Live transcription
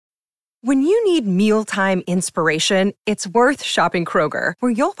When you need mealtime inspiration, it's worth shopping Kroger,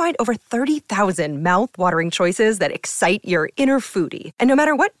 where you'll find over 30,000 mouth-watering choices that excite your inner foodie. And no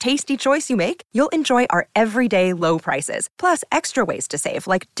matter what tasty choice you make, you'll enjoy our everyday low prices, plus extra ways to save,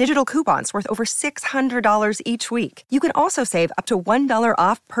 like digital coupons worth over $600 each week. You can also save up to $1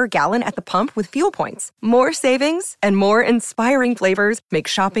 off per gallon at the pump with fuel points. More savings and more inspiring flavors make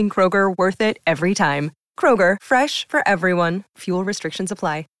shopping Kroger worth it every time. Kroger, fresh for everyone. Fuel restrictions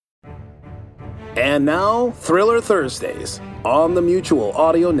apply. And now, Thriller Thursdays on the Mutual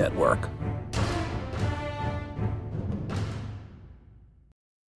Audio Network.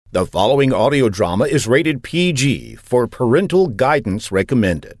 The following audio drama is rated PG for parental guidance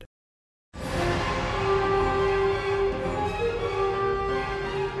recommended.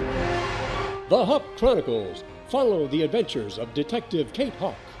 The Hawk Chronicles follow the adventures of Detective Kate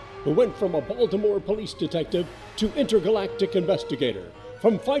Hawk, who went from a Baltimore police detective to intergalactic investigator,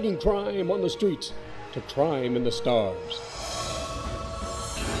 from fighting crime on the streets to crime in the stars.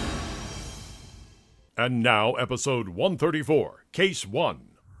 And now, episode 134, Case 1.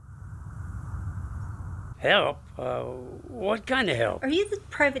 Help? What kind of help? Are you the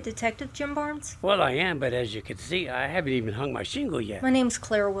private detective, Jim Barnes? Well, I am, but as you can see, I haven't even hung my shingle yet. My name's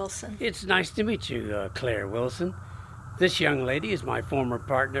Claire Wilson. It's nice to meet you, Claire Wilson. This young lady is my former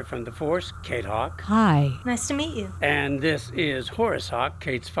partner from the force, Kate Hawk. Hi. Nice to meet you. And this is Horace Hawk,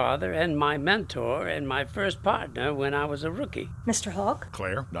 Kate's father, and my mentor and my first partner when I was a rookie. Mr. Hawk?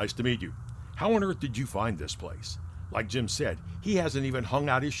 Claire, nice to meet you. How on earth did you find this place? Like Jim said, he hasn't even hung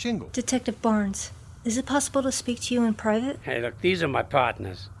out his shingle. Detective Barnes, is it possible to speak to you in private? Hey, look, these are my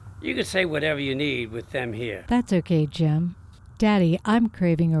partners. You can say whatever you need with them here. That's okay, Jim. Daddy, I'm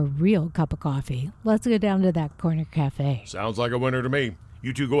craving a real cup of coffee. Let's go down to that corner cafe. Sounds like a winner to me.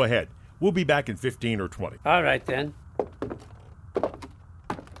 You two go ahead. We'll be back in 15 or 20. All right, then.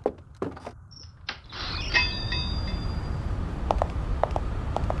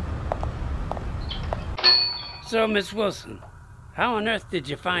 So, Miss Wilson, how on earth did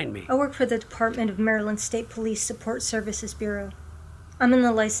you find me? I work for the Department of Maryland State Police Support Services Bureau. I'm in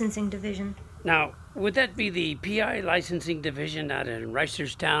the licensing division. Now, would that be the PI licensing division out in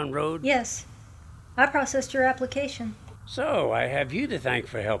Reisterstown Road? Yes. I processed your application. So, I have you to thank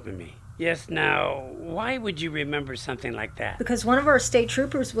for helping me. Yes, now, why would you remember something like that? Because one of our state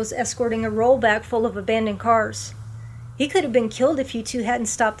troopers was escorting a rollback full of abandoned cars. He could have been killed if you two hadn't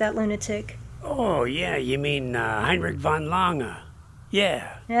stopped that lunatic. Oh, yeah, you mean Heinrich von Lange.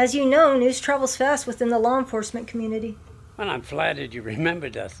 Yeah. As you know, news travels fast within the law enforcement community. Well, I'm flattered you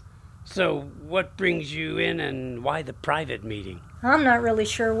remembered us. So, what brings you in and why the private meeting? I'm not really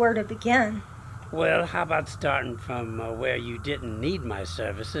sure where to begin. Well, how about starting from where you didn't need my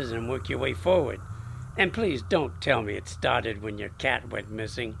services and work your way forward? And please don't tell me it started when your cat went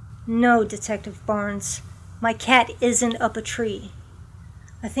missing. No, Detective Barnes. My cat isn't up a tree.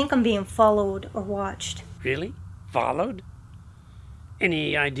 I think I'm being followed or watched. Really? Followed?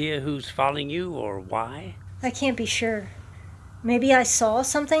 Any idea who's following you or why? I can't be sure. Maybe I saw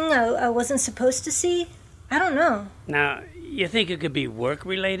something I wasn't supposed to see? I don't know. Now, you think it could be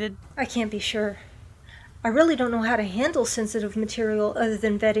work-related? I can't be sure. I really don't know how to handle sensitive material other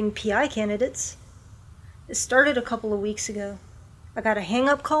than vetting PI candidates. It started a couple of weeks ago. I got a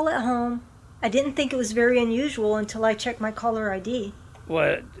hang-up call at home. I didn't think it was very unusual until I checked my caller ID.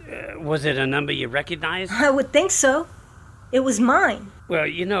 What, was it a number you recognized? I would think so. It was mine. Well,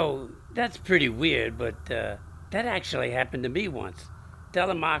 you know, that's pretty weird, but that actually happened to me once.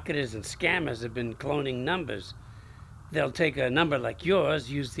 Telemarketers and scammers have been cloning numbers. They'll take a number like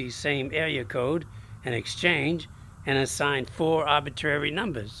yours, use the same area code, and exchange, and assign 4 arbitrary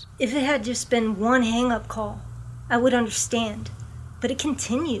numbers. If it had just been one hang-up call, I would understand. But it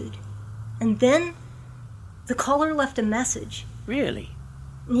continued. And then, the caller left a message. Really?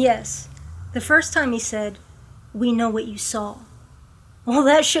 Yes. The first time he said, "We know what you saw." Well,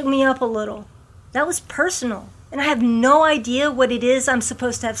 that shook me up a little. That was personal, and I have no idea what it is I'm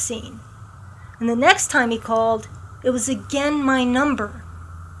supposed to have seen. And the next time he called, it was again my number.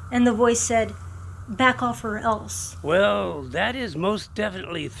 And the voice said, "Back off or else." Well, that is most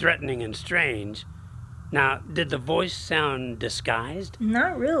definitely threatening and strange. Now, did the voice sound disguised?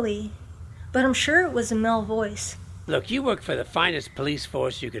 Not really, but I'm sure it was a male voice. Look, you work for the finest police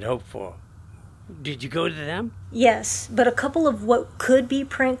force you could hope for. Did you go to them? Yes, but a couple of what could be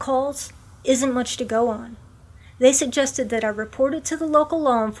prank calls isn't much to go on. They suggested that I report it to the local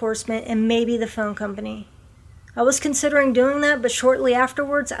law enforcement and maybe the phone company. I was considering doing that, but shortly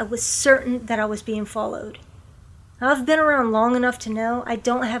afterwards, I was certain that I was being followed. I've been around long enough to know I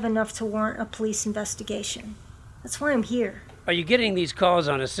don't have enough to warrant a police investigation. That's why I'm here. Are you getting these calls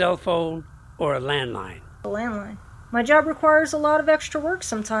on a cell phone or a landline? A landline. My job requires a lot of extra work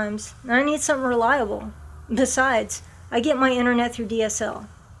sometimes, and I need something reliable. Besides, I get my internet through DSL.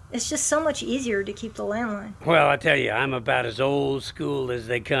 It's just so much easier to keep the landline. Well, I tell you, I'm about as old school as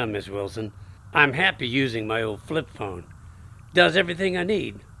they come, Miss Wilson. I'm happy using my old flip phone. Does everything I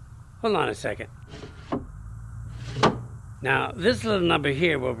need. Hold on a second. Now, this little number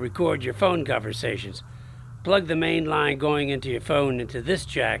here will record your phone conversations. Plug the main line going into your phone into this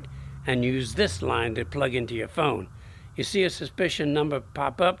jack and use this line to plug into your phone. You see a suspicion number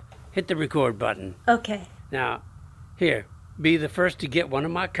pop up? Hit the record button. Okay. Now, here, be the first to get one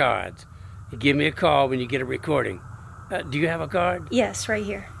of my cards. Give me a call when you get a recording. Do you have a card? Yes, right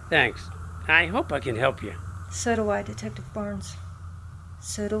here. Thanks. I hope I can help you. So do I, Detective Barnes.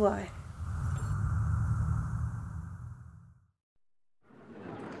 So do I.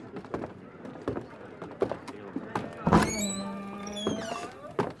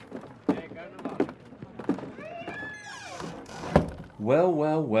 Well,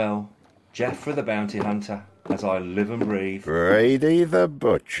 well, well. Jaffra the Bounty Hunter, as I live and breathe. Brady the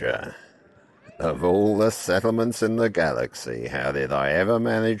Butcher. Of all the settlements in the galaxy, how did I ever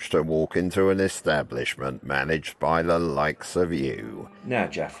manage to walk into an establishment managed by the likes of you? Now,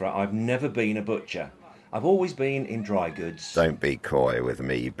 Jaffra, I've never been a butcher. I've always been in dry goods. Don't be coy with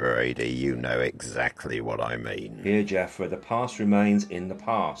me, Brady. You know exactly what I mean. Here, Jaffra, the past remains in the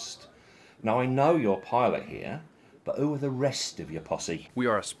past. Now, I know you're pilot here, but who are the rest of your posse? We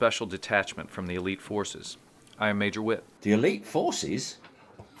are a special detachment from the elite forces. I am Major Whip. The elite forces?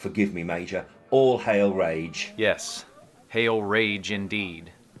 Forgive me, Major. All hail Rage. Yes, hail Rage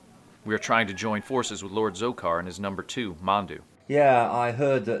indeed. We are trying to join forces with Lord Zokar and his number 2, Mandu. Yeah, I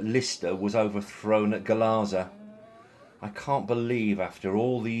heard that Lister was overthrown at Galaza. I can't believe after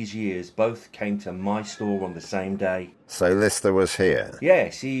all these years both came to my store on the same day. So Lister was here?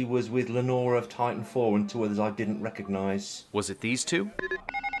 Yes, he was with Lenora of Titan 4 and 2 others I didn't recognise. Was it these two?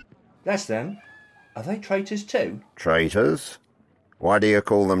 That's them. Are they traitors too? Traitors? Why do you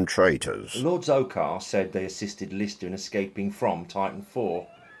call them traitors? Lord Zokar said they assisted Lister in escaping from Titan 4.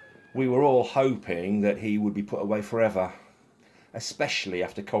 We were all hoping that he would be put away forever, especially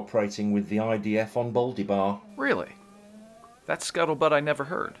after cooperating with the IDF on Baldibar. Really? That's scuttlebutt I never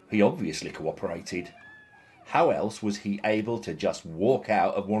heard. He obviously cooperated. How else was he able to just walk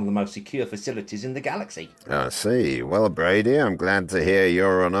out of one of the most secure facilities in the galaxy? I see. Well, Brady, I'm glad to hear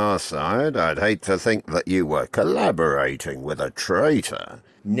you're on our side. I'd hate to think that you were collaborating with a traitor.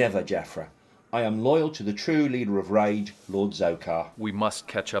 Never, Jaffra. I am loyal to the true leader of Rage, Lord Zokar. We must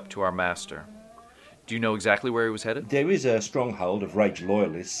catch up to our master. Do you know exactly where he was headed? There is a stronghold of Rage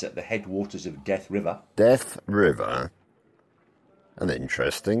loyalists at the headwaters of Death River. Death River? An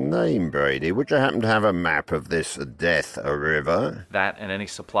interesting name, Brady. Would you happen to have a map of this Death River? That and any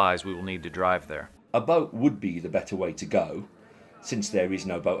supplies we will need to drive there. A boat would be the better way to go. Since there is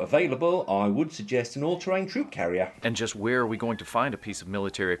no boat available, I would suggest an all-terrain troop carrier. And just where are we going to find a piece of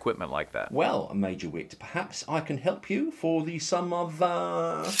military equipment like that? Well, Major Witt, perhaps I can help you for the sum of,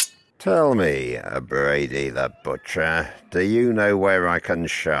 Tell me, Brady the Butcher, do you know where I can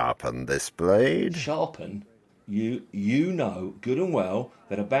sharpen this blade? Sharpen? You know good and well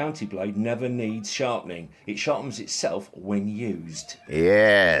that a bounty blade never needs sharpening. It sharpens itself when used.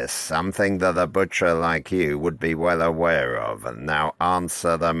 Yes, something that a butcher like you would be well aware of. And now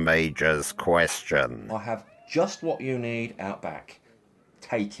answer the Major's question. I have just what you need out back.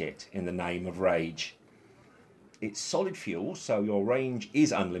 Take it in the name of Rage. It's solid fuel, so your range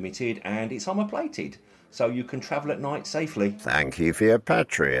is unlimited, and it's armor-plated, so you can travel at night safely. Thank you for your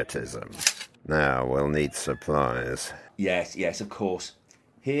patriotism. Now, we'll need supplies. Yes, of course.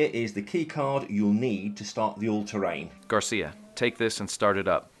 Here is the key card you'll need to start the all-terrain. Garcia, take this and start it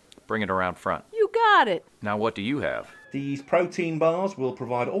up. Bring it around front. You got it. Now what do you have? These protein bars will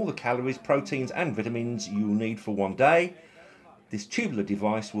provide all the calories, proteins and vitamins you'll need for one day. This tubular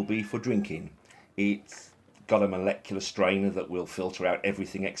device will be for drinking. It's got a molecular strainer that will filter out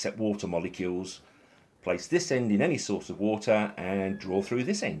everything except water molecules. Place this end in any source of water and draw through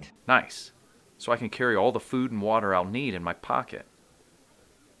this end. Nice. So I can carry all the food and water I'll need in my pocket.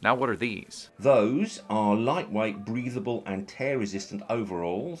 Now what are these? Those are lightweight, breathable and tear-resistant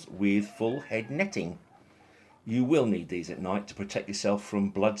overalls with full head netting. You will need these at night to protect yourself from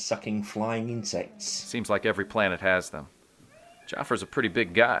blood-sucking flying insects. Seems like every planet has them. Jaffra's a pretty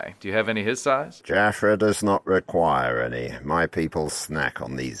big guy. Do you have any his size? Jaffra does not require any. My people snack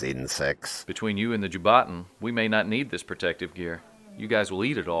on these insects. Between you and the Jubatan, we may not need this protective gear. You guys will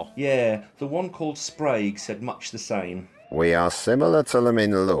eat it all. Yeah, the one called Sprague said much the same. We are similar to them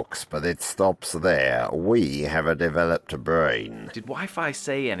in looks, but it stops there. We have a developed brain. Did Wi-Fi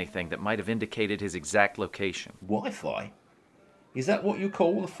say anything that might have indicated his exact location? Wi-Fi? Is that what you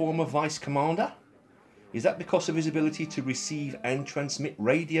call the former vice commander? Is that because of his ability to receive and transmit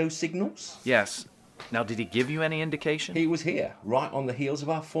radio signals? Yes. Now, did he give you any indication? He was here, right on the heels of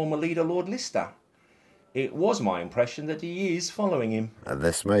our former leader, Lord Lister. It was my impression that he is following him.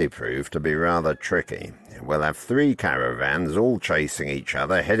 This may prove to be rather tricky. We'll have 3 caravans all chasing each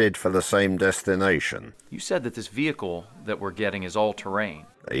other, headed for the same destination. You said that this vehicle that we're getting is all-terrain.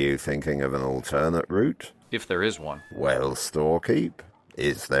 Are you thinking of an alternate route? If there is one. Well, Storekeep,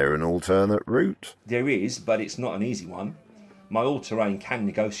 is there an alternate route? There is, but it's not an easy one. My all-terrain can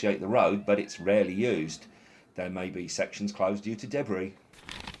negotiate the road, but it's rarely used. There may be sections closed due to debris.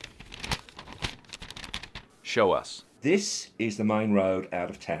 Show us. This is the main road out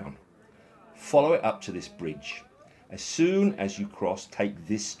of town. Follow it up to this bridge. As soon as you cross, take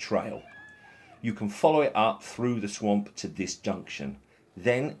this trail. You can follow it up through the swamp to this junction.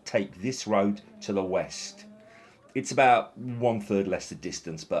 Then take this road to the west. It's about 1/3 less the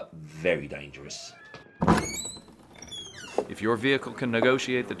distance, but very dangerous. If your vehicle can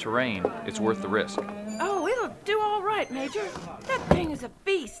negotiate the terrain, it's worth the risk. Oh, it'll do all right, Major. That thing is a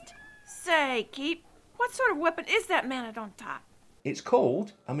beast. Say, Keep, what sort of weapon is that mounted on top? It's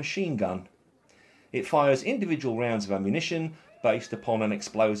called a machine gun. It fires individual rounds of ammunition based upon an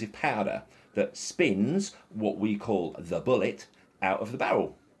explosive powder that spins what we call the bullet out of the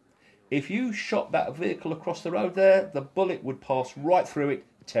barrel. If you shot that vehicle across the road there, the bullet would pass right through it,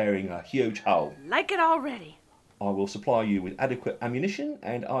 tearing a huge hole. Like it already. I will supply you with adequate ammunition,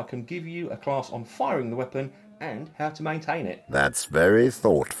 and I can give you a class on firing the weapon and how to maintain it. That's very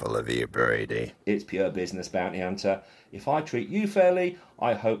thoughtful of you, Brady. It's pure business, Bounty Hunter. If I treat you fairly,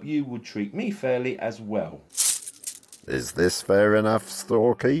 I hope you would treat me fairly as well. Is this fair enough,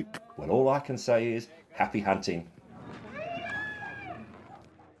 Storekeep? Well, all I can say is, happy hunting.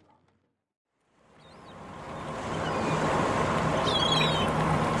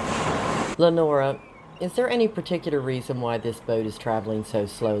 Lenora, is there any particular reason why this boat is traveling so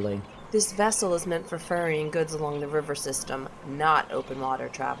slowly? This vessel is meant for ferrying goods along the river system, not open water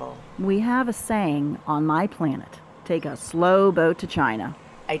travel. We have a saying on my planet, take a slow boat to China.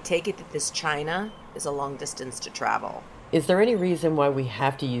 I take it that this China is a long distance to travel. Is there any reason why we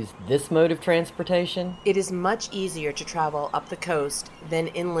have to use this mode of transportation? It is much easier to travel up the coast than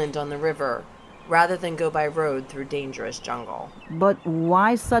inland on the river, rather than go by road through dangerous jungle. But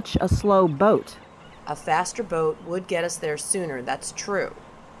why such a slow boat? A faster boat would get us there sooner, that's true.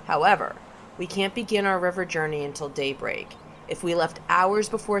 However, we can't begin our river journey until daybreak. If we left hours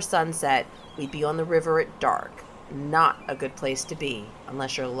before sunset, we'd be on the river at dark. Not a good place to be,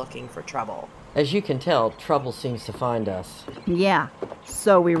 unless you're looking for trouble. As you can tell, trouble seems to find us. Yeah,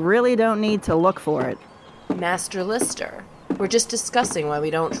 so we really don't need to look for it. Master Lister, we're just discussing why we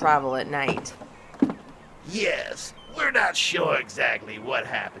don't travel at night. Yes, we're not sure exactly what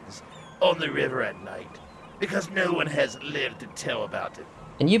happens on the river at night, because no one has lived to tell about it.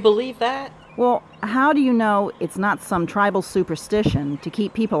 And you believe that? Well, how do you know it's not some tribal superstition to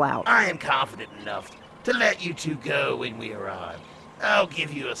keep people out? I am confident enough to let you two go when we arrive. I'll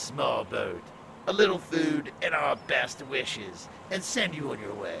give you a small boat, a little food, and our best wishes, and send you on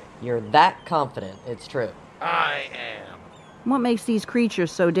your way. You're that confident it's true. I am. What makes these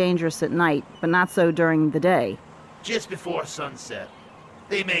creatures so dangerous at night, but not so during the day? Just before sunset,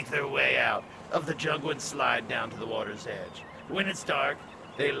 they make their way out of the jungle and slide down to the water's edge. When it's dark,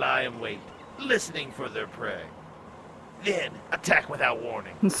 they lie in wait, listening for their prey. Then attack without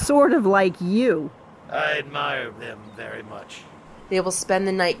warning. Sort of like you. I admire them very much. They will spend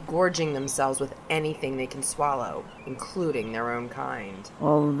the night gorging themselves with anything they can swallow, including their own kind.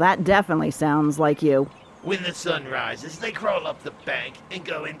 Well, that definitely sounds like you. When the sun rises, they crawl up the bank and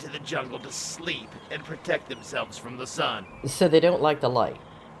go into the jungle to sleep and protect themselves from the sun. So they don't like the light.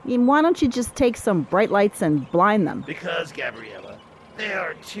 Why don't you just take some bright lights and blind them? Because, Gabriella, there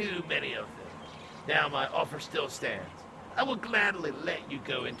are too many of them. Now my offer still stands. I will gladly let you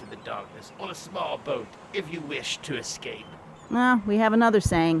go into the darkness on a small boat if you wish to escape. We have another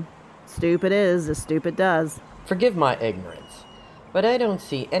saying. Stupid is as stupid does. Forgive my ignorance, but I don't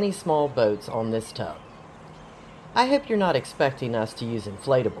see any small boats on this tub. I hope you're not expecting us to use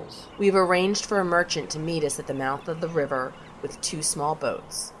inflatables. We've arranged for a merchant to meet us at the mouth of the river with 2 small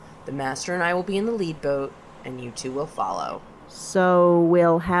boats. The master and I will be in the lead boat, and you two will follow. So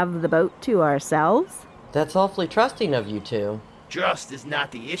we'll have the boat to ourselves? That's awfully trusting of you two. Trust is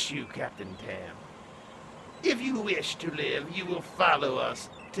not the issue, Captain Tam. If you wish to live, you will follow us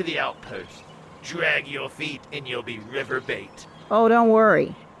to the outpost. Drag your feet and you'll be river bait. Oh, don't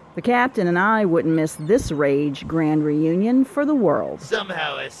worry. The captain and I wouldn't miss this Rage grand reunion for the world.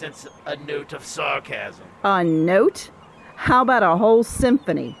 Somehow I sense a note of sarcasm. A note? How about a whole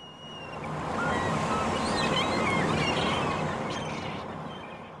symphony?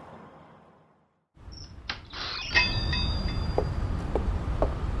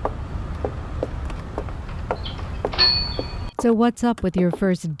 So what's up with your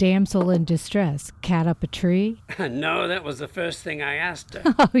first damsel in distress? Cat up a tree? No, that was the first thing I asked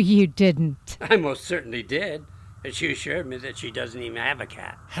her. Oh, you didn't. I most certainly did. But she assured me that she doesn't even have a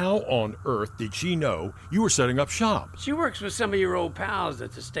cat. How on earth did she know you were setting up shop? She works with some of your old pals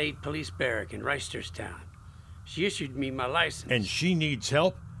at the state police barrack in Reisterstown. She issued me my license. And she needs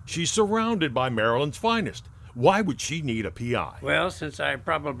help? She's surrounded by Maryland's finest. Why would she need a PI? Well, since I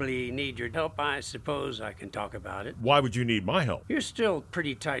probably need your help, I suppose I can talk about it. Why would you need my help? You're still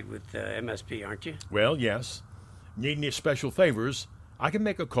pretty tight with MSP, aren't you? Well, yes. Need any special favors? I can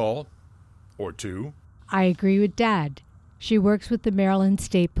make a call. Or two. I agree with Dad. She works with the Maryland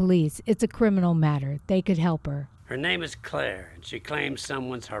State Police. It's a criminal matter. They could help her. Her name is Claire, and she claims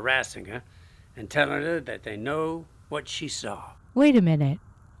someone's harassing her and telling her that they know what she saw. Wait a minute.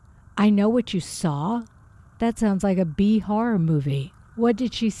 I know what you saw? That sounds like a B horror movie. What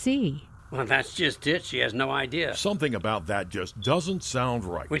did she see? Well, that's just it. She has no idea. Something about that just doesn't sound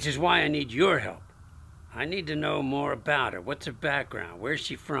right. Which is why I need your help. I need to know more about her. What's her background? Where's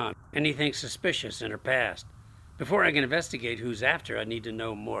she from? Anything suspicious in her past? Before I can investigate who's after her, I need to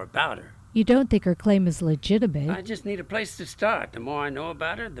know more about her. You don't think her claim is legitimate? I just need a place to start. The more I know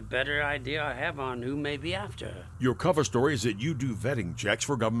about her, the better idea I have on who may be after her. Your cover story is that you do vetting checks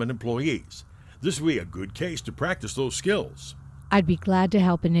for government employees. This would be a good case to practice those skills. I'd be glad to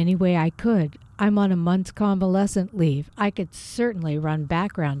help in any way I could. I'm on a month's convalescent leave. I could certainly run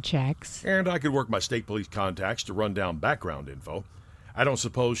background checks. And I could work my state police contacts to run down background info. I don't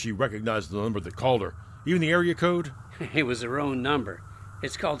suppose she recognized the number that called her. Even the area code? It was her own number.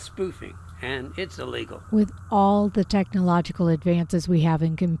 It's called spoofing, and it's illegal. With all the technological advances we have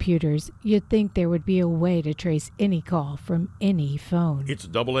in computers, you'd think there would be a way to trace any call from any phone. It's a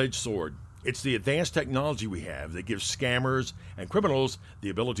double-edged sword. It's the advanced technology we have that gives scammers and criminals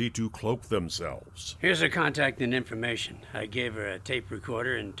the ability to cloak themselves. Here's her contact and information. I gave her a tape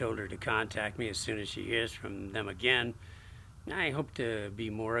recorder and told her to contact me as soon as she hears from them again. I hope to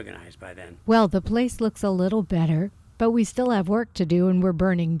be more organized by then. Well, the place looks a little better, but we still have work to do and we're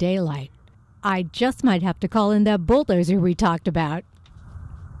burning daylight. I just might have to call in that bulldozer we talked about.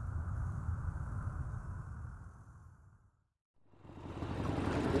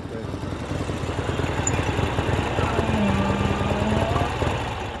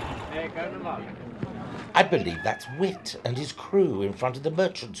 I believe that's Whit and his crew in front of the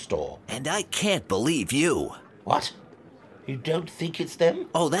merchant store. And I can't believe you. What? You don't think it's them?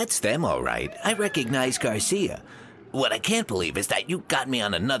 Oh, that's them, all right. I recognize Garcia. What I can't believe is that you got me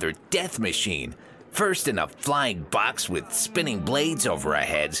on another death machine. First in a flying box with spinning blades over our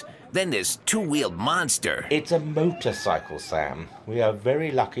heads, then this two-wheeled monster. It's a motorcycle, Sam. We are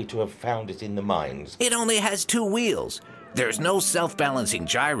very lucky to have found it in the mines. It only has two wheels. There's no self-balancing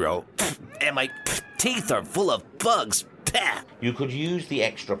gyro, and my teeth are full of bugs. You could use the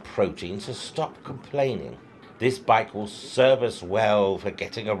extra protein to stop complaining. This bike will serve us well for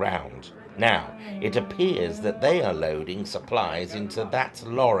getting around. Now, it appears that they are loading supplies into that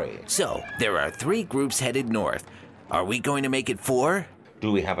lorry. So, there are 3 groups headed north. Are we going to make it 4?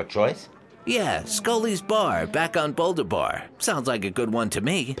 Do we have a choice? Yeah, Scully's Bar, back on Boulder Bar. Sounds like a good one to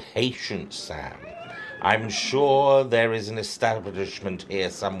me. Patience, Sam. I'm sure there is an establishment here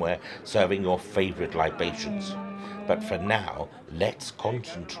somewhere serving your favorite libations. But for now, let's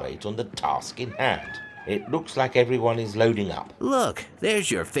concentrate on the task in hand. It looks like everyone is loading up. Look, there's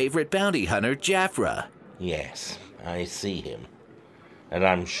your favorite bounty hunter, Jaffra. Yes, I see him. And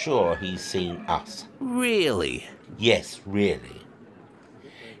I'm sure he's seen us. Really? Yes, really.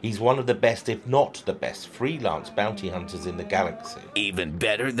 He's one of the best, if not the best, freelance bounty hunters in the galaxy. Even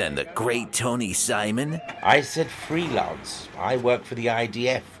better than the great Tony Simon? I said freelance. I work for the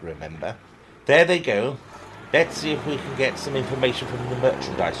IDF, remember? There they go. Let's see if we can get some information from the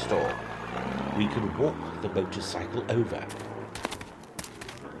merchandise store. We could walk the motorcycle over.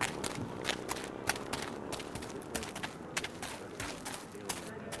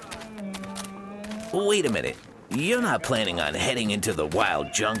 Wait a minute. You're not planning on heading into the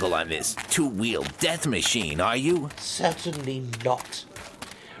wild jungle on this two-wheeled death machine, are you? Certainly not.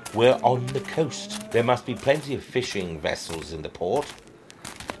 We're on the coast. There must be plenty of fishing vessels in the port.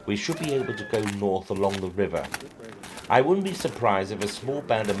 we should be able to go north along the river. I wouldn't be surprised if a small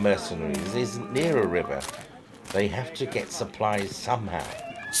band of mercenaries isn't near a river. They have to get supplies somehow.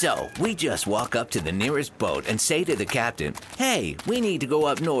 So, we just walk up to the nearest boat and say to the captain, hey, we need to go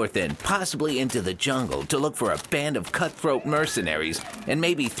up north and possibly into the jungle to look for a band of cutthroat mercenaries and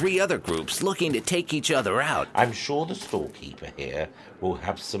maybe 3 other groups looking to take each other out. I'm sure the storekeeper here will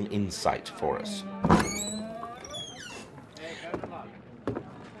have some insight for us.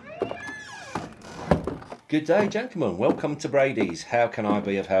 Good day, gentlemen. Welcome to Brady's. How can I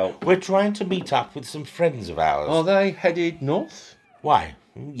be of help? We're trying to meet up with some friends of ours. Are they headed north? Why,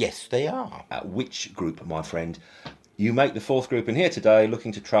 yes, they are. Which group, my friend? You make the 4th group in here today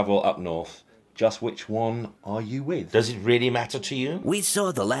looking to travel up north. Just which one are you with? Does it really matter to you? We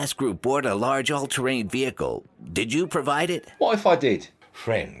saw the last group board a large all-terrain vehicle. Did you provide it? What if I did?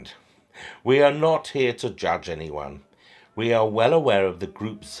 Friend, we are not here to judge anyone. We are well aware of the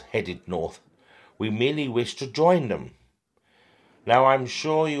groups headed north. We merely wish to join them. Now, I'm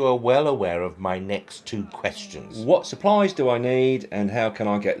sure you are well aware of my next 2 questions. What supplies do I need, and how can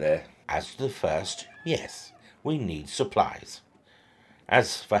I get there? As to the first, yes, we need supplies.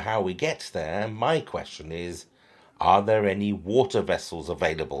 As for how we get there, my question is, are there any water vessels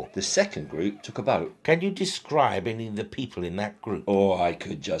available? The second group took a boat. Can you describe any of the people in that group? Or I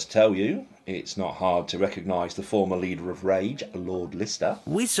could just tell you. It's not hard to recognise the former leader of Rage, Lord Lister.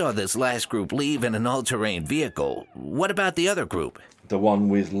 We saw this last group leave in an all-terrain vehicle. What about the other group? The one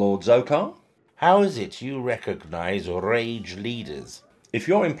with Lord Zokar? How is it you recognise Rage leaders? If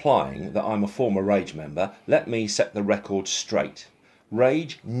you're implying that I'm a former Rage member, let me set the record straight.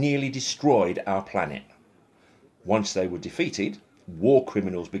 Rage nearly destroyed our planet. Once they were defeated, war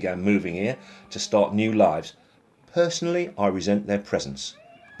criminals began moving here to start new lives. Personally, I resent their presence.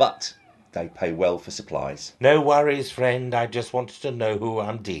 But they pay well for supplies. No worries, friend. I just wanted to know who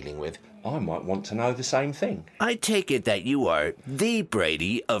I'm dealing with. I might want to know the same thing. I take it that you are the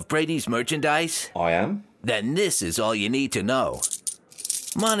Brady of Brady's Merchandise? I am. Then this is all you need to know.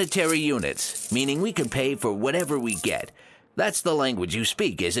 Monetary units, meaning we can pay for whatever we get. That's the language you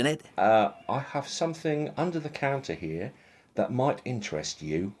speak, isn't it? I have something under the counter here that might interest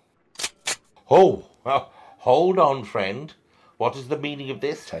you. Oh, hold on, friend. What is the meaning of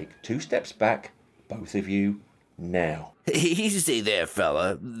this? Take 2 steps back, both of you, now. Easy there,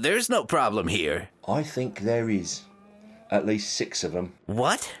 fella. There's no problem here. I think there is. At least 6 of them.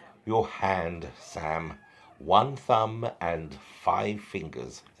 What? Your hand, Sam. 1 thumb and 5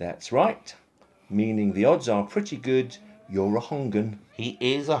 fingers. That's right. Meaning the odds are pretty good you're a Hongan. He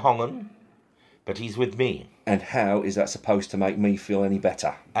is a Hongan, but he's with me. And how is that supposed to make me feel any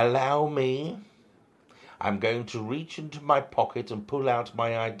better? Allow me. I'm going to reach into my pocket and pull out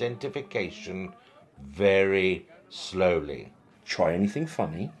my identification very slowly. Try anything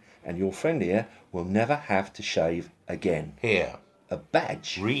funny, and your friend here will never have to shave again. Here. A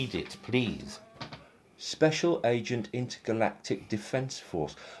badge. Read it, please. Special Agent Intergalactic Defense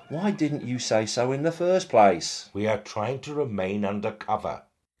Force. Why didn't you say so in the first place? We are trying to remain undercover.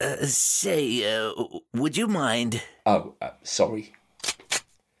 Would you mind? Oh, sorry.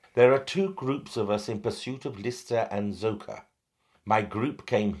 There are 2 groups of us in pursuit of Lister and Zokar. My group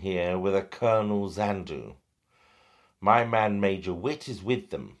came here with a Colonel Zandu. My man Major Wit is with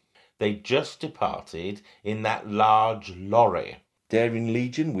them. They just departed in that large lorry. They're in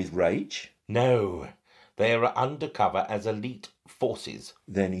Legion with Rage? No, they are undercover as elite forces.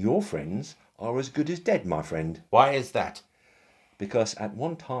 Then your friends are as good as dead, my friend. Why is that? Because at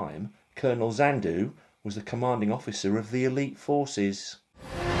one time, Colonel Zandu was the commanding officer of the elite forces.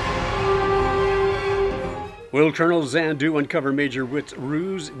 Will Colonel Zandu uncover Major Witt's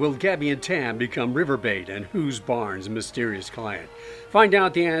ruse? Will Gabby and Tam become Riverbait and who's Barnes' mysterious client? Find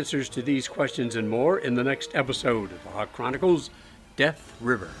out the answers to these questions and more in the next episode of Hawk Chronicles, Death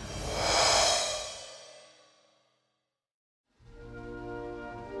River.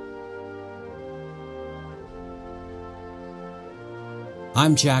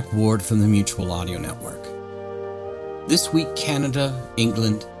 I'm Jack Ward from the Mutual Audio Network. This week, Canada,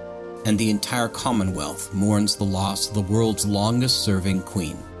 England, and the entire Commonwealth mourns the loss of the world's longest-serving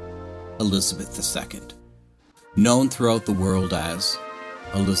queen, Elizabeth II, known throughout the world as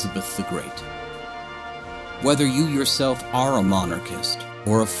Elizabeth the Great. Whether you yourself are a monarchist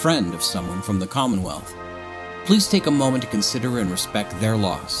or a friend of someone from the Commonwealth, please take a moment to consider and respect their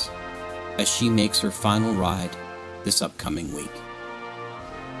loss as she makes her final ride this upcoming week.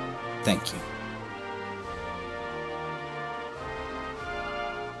 Thank you.